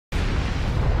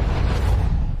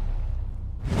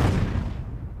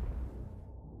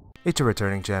It's a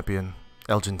returning champion,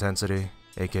 Elgintensity,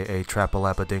 aka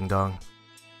Trapalapa Ding Dong.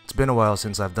 It's been a while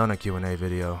since I've done a Q&A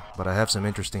video, but I have some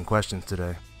interesting questions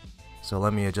today. So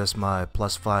let me adjust my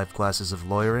 +5 classes of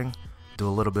lawyering, do a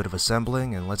little bit of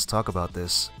assembling, and let's talk about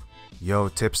this. Yo,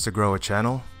 tips to grow a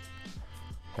channel?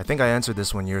 I think I answered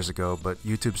this one years ago, but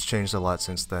YouTube's changed a lot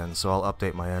since then, so I'll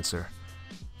update my answer.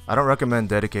 I don't recommend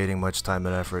dedicating much time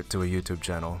and effort to a YouTube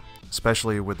channel,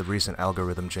 especially with the recent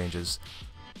algorithm changes.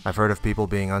 I've heard of people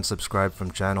being unsubscribed from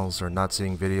channels or not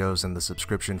seeing videos in the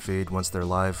subscription feed once they're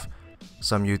live.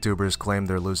 Some YouTubers claim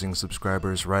they're losing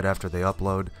subscribers right after they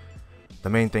upload. The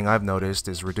main thing I've noticed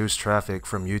is reduced traffic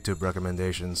from YouTube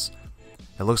recommendations.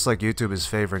 It looks like YouTube is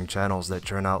favoring channels that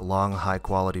churn out long,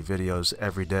 high-quality videos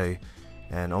every day,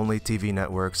 and only TV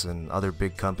networks and other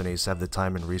big companies have the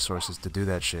time and resources to do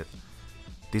that shit.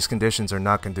 These conditions are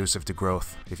not conducive to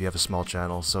growth if you have a small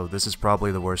channel, so this is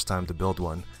probably the worst time to build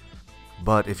one.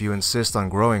 But if you insist on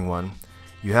growing one,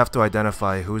 you have to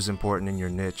identify who's important in your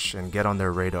niche and get on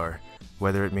their radar,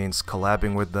 whether it means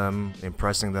collabing with them,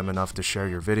 impressing them enough to share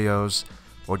your videos,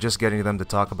 or just getting them to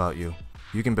talk about you.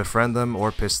 You can befriend them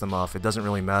or piss them off, it doesn't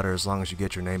really matter as long as you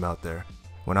get your name out there.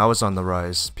 When I was on the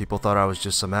rise, people thought I was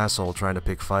just some asshole trying to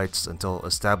pick fights until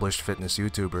established fitness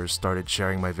YouTubers started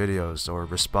sharing my videos or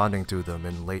responding to them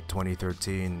in late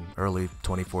 2013, early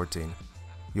 2014.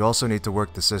 You also need to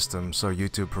work the system so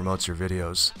YouTube promotes your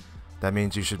videos. That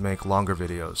means you should make longer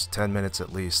videos, 10 minutes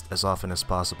at least, as often as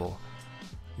possible.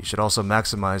 You should also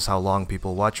maximize how long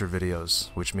people watch your videos,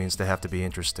 which means they have to be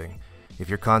interesting. If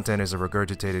your content is a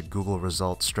regurgitated Google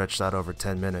result stretched out over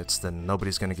 10 minutes, then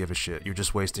nobody's gonna give a shit, you're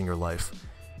just wasting your life.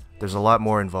 There's a lot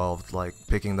more involved, like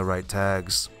picking the right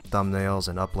tags, thumbnails,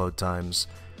 and upload times.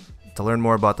 To learn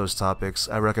more about those topics,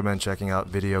 I recommend checking out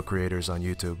video creators on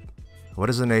YouTube. What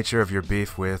is the nature of your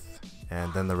beef with,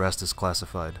 and then the rest is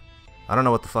classified? I don't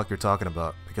know what the fuck you're talking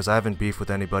about, because I haven't beefed with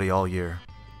anybody all year.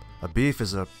 A beef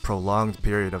is a prolonged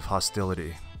period of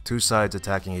hostility, two sides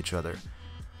attacking each other.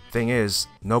 Thing is,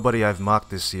 nobody I've mocked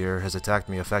this year has attacked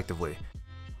me effectively.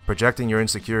 Projecting your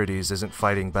insecurities isn't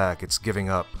fighting back, it's giving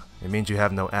up. It means you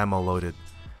have no ammo loaded.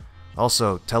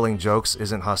 Also, telling jokes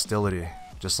isn't hostility.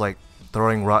 Just like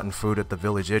throwing rotten food at the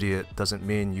village idiot doesn't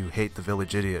mean you hate the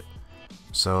village idiot.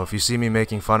 So if you see me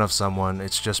making fun of someone,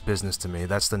 it's just business to me,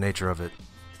 that's the nature of it.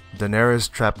 Daenerys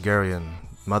Targaryen,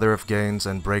 mother of gains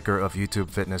and breaker of YouTube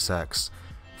fitness hacks.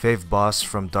 Fave boss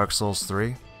from Dark Souls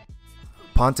 3?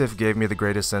 Pontiff gave me the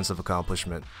greatest sense of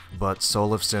accomplishment, but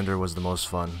Soul of Cinder was the most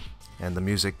fun, and the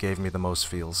music gave me the most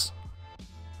feels.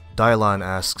 Dylon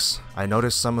asks, I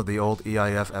noticed some of the old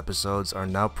EIF episodes are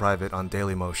now private on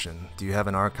Dailymotion. Do you have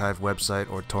an archive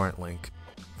website or torrent link?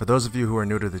 For those of you who are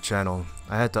new to the channel,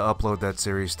 I had to upload that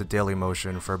series to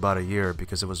Dailymotion for about a year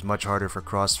because it was much harder for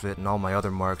CrossFit and all my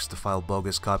other marks to file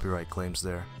bogus copyright claims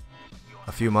there.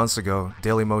 A few months ago,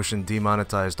 Dailymotion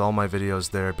demonetized all my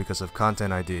videos there because of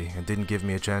Content ID and didn't give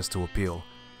me a chance to appeal.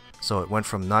 So it went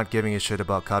from not giving a shit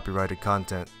about copyrighted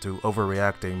content to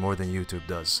overreacting more than YouTube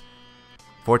does.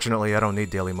 Fortunately, I don't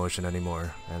need Dailymotion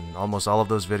anymore, and almost all of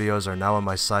those videos are now on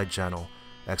my side channel,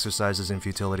 Exercises in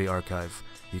Futility Archive.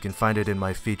 You can find it in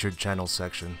my featured channel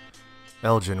section.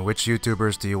 Elgin, which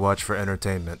YouTubers do you watch for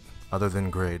entertainment, other than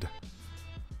grade?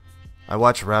 I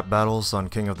watch rap battles on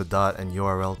King of the Dot and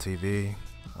URL TV.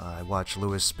 I watch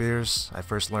Lewis Spears. I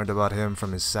first learned about him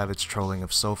from his savage trolling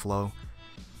of SoFlo.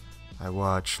 I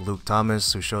watch Luke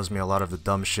Thomas, who shows me a lot of the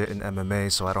dumb shit in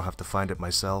MMA so I don't have to find it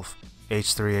myself.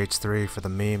 H3H3 for the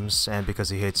memes, and because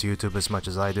he hates YouTube as much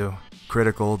as I do.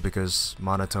 Critical because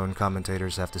monotone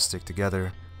commentators have to stick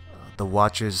together. The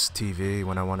Watches TV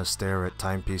when I want to stare at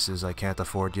timepieces I can't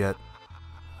afford yet.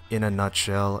 In a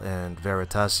Nutshell and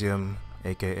Veritasium,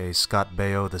 aka Scott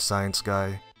Baio the science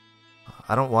guy.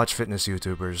 I don't watch fitness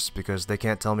YouTubers because they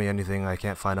can't tell me anything I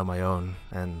can't find on my own,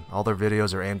 and all their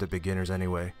videos are aimed at beginners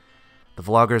anyway. The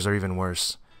vloggers are even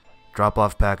worse. Drop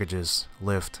off packages,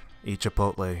 Lyft, eat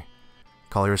Chipotle.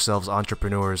 Call yourselves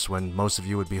entrepreneurs when most of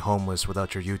you would be homeless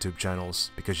without your YouTube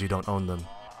channels because you don't own them.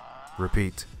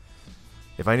 Repeat.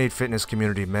 If I need fitness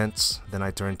community mints, then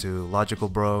I turn to Logical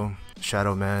Bro,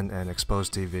 Shadow Man, and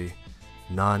Exposed TV.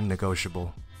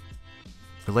 Non-negotiable.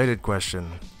 Related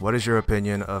question, what is your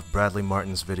opinion of Bradley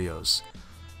Martin's videos?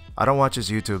 I don't watch his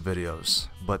YouTube videos,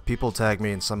 but people tag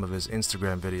me in some of his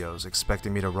Instagram videos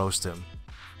expecting me to roast him.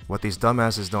 What these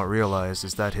dumbasses don't realize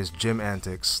is that his gym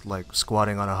antics, like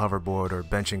squatting on a hoverboard or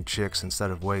benching chicks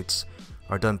instead of weights,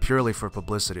 are done purely for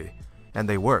publicity, and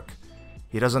they work.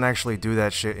 He doesn't actually do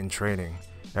that shit in training.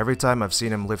 Every time I've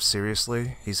seen him lift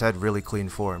seriously, he's had really clean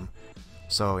form.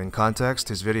 So in context,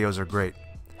 his videos are great.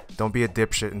 Don't be a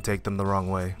dipshit and take them the wrong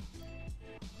way.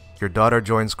 Your daughter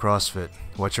joins CrossFit.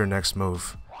 What's your next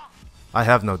move? I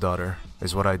have no daughter,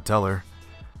 is what I'd tell her.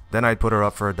 Then I'd put her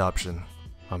up for adoption.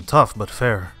 I'm tough but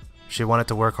fair. She wanted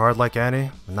to work hard like Annie,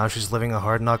 and now she's living a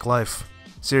hard-knock life.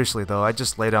 Seriously though, I'd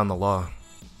just lay down the law.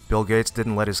 Bill Gates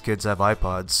didn't let his kids have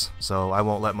iPods, so I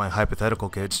won't let my hypothetical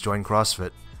kids join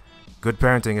CrossFit. Good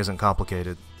parenting isn't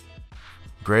complicated.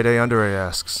 Grade A Under A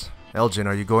asks, Elgin,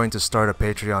 are you going to start a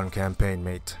Patreon campaign,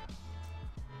 mate?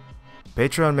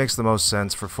 Patreon makes the most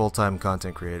sense for full-time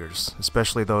content creators,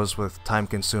 especially those with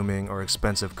time-consuming or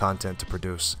expensive content to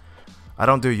produce. I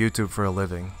don't do YouTube for a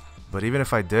living, but even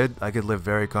if I did, I could live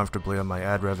very comfortably on my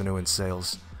ad revenue and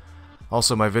sales.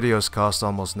 Also, my videos cost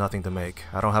almost nothing to make.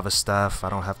 I don't have a staff, I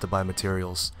don't have to buy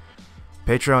materials.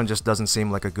 Patreon just doesn't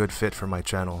seem like a good fit for my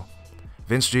channel.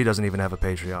 Vince G doesn't even have a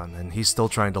Patreon, and he's still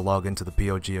trying to log into the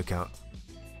POG account.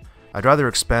 I'd rather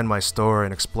expand my store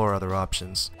and explore other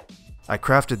options. I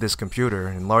crafted this computer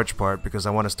in large part because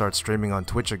I want to start streaming on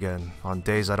Twitch again on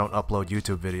days I don't upload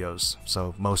YouTube videos,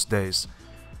 so most days.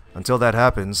 Until that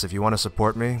happens, if you want to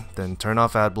support me, then turn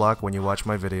off adblock when you watch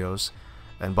my videos,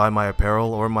 and buy my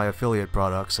apparel or my affiliate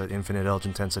products at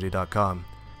infiniteelgintensity.com.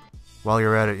 While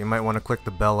you're at it, you might want to click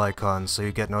the bell icon so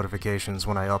you get notifications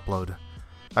when I upload.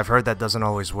 I've heard that doesn't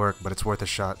always work, but it's worth a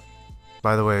shot.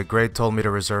 By the way, Grade told me to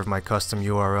reserve my custom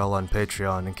URL on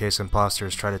Patreon in case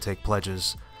imposters try to take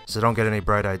pledges, so don't get any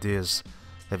bright ideas.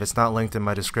 If it's not linked in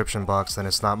my description box, then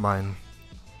it's not mine.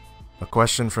 A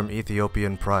question from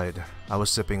Ethiopian Pride. I was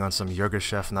sipping on some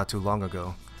Yirgacheffe not too long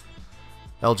ago.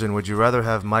 Elgin, would you rather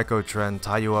have Myco Tren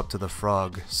tie you up to the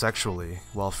frog sexually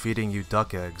while feeding you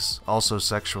duck eggs, also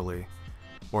sexually,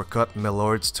 or cut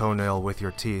Milord's toenail with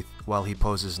your teeth while he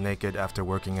poses naked after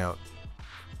working out?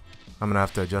 I'm gonna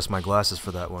have to adjust my glasses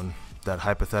for that one. That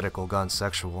hypothetical gone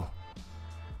sexual.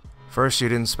 First, you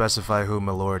didn't specify who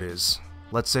Milord is.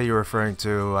 Let's say you're referring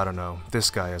to, I don't know, this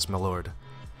guy as Milord.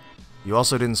 You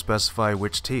also didn't specify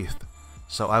which teeth,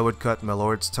 so I would cut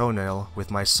Milord's toenail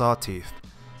with my saw teeth.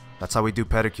 That's how we do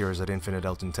pedicures at Infinite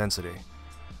Elgintensity.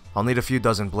 I'll need a few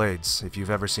dozen blades. If you've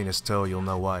ever seen his toe, you'll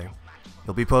know why.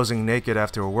 He'll be posing naked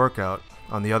after a workout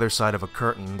on the other side of a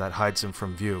curtain that hides him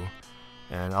from view,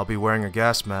 and I'll be wearing a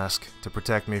gas mask to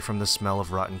protect me from the smell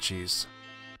of rotten cheese.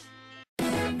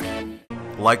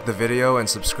 Like the video and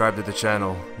subscribe to the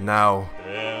channel, now.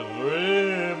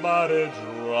 Everybody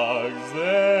drugs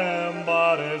their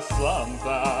body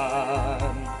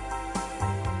sometime.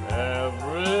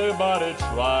 Everybody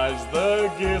tries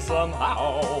the gear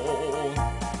somehow.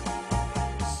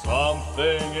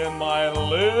 Something in my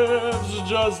lips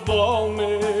just told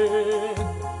me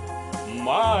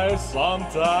my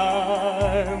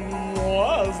sometime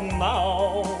was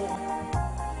now.